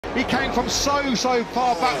He came from so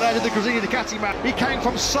far back there to the Gresini Ducati man. He came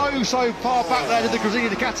from so far back there to the Gresini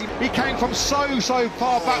Ducati. He came from so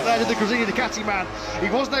far back there to the Gresini Ducati man. He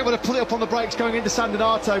wasn't able to pull it up on the brakes going into San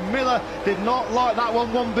Donato. Miller did not like that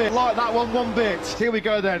one bit. Here we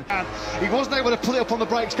go then. And he wasn't able to pull it up on the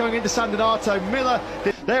brakes going into San Donato. Miller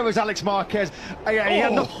did. There was Alex Marquez. He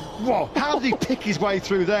had no, whoa, how did he pick his way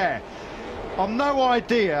through there? I've no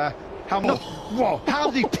idea how. Whoa,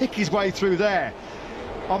 how did he pick his way through there?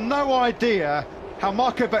 I've no idea how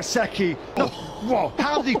Marco Bezzecchi. Whoa,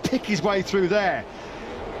 how did he pick his way through there?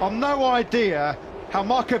 I've no idea how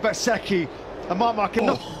Marco Bezzecchi and Marc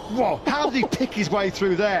Marquez. Whoa, how did he pick his way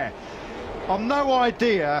through there? I've no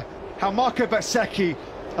idea how Marco Bezzecchi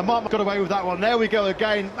and Marc got away with that one. There we go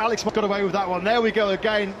again. Alex got away with that one. There we go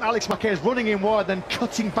again. Alex Marquez running in wide, then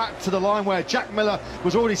cutting back to the line where Jack Miller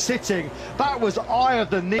was already sitting. That was eye of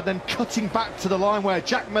the needle. Then cutting back to the line where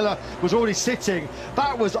Jack Miller was already sitting.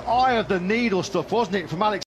 That was eye of the needle stuff, wasn't it, from Alex?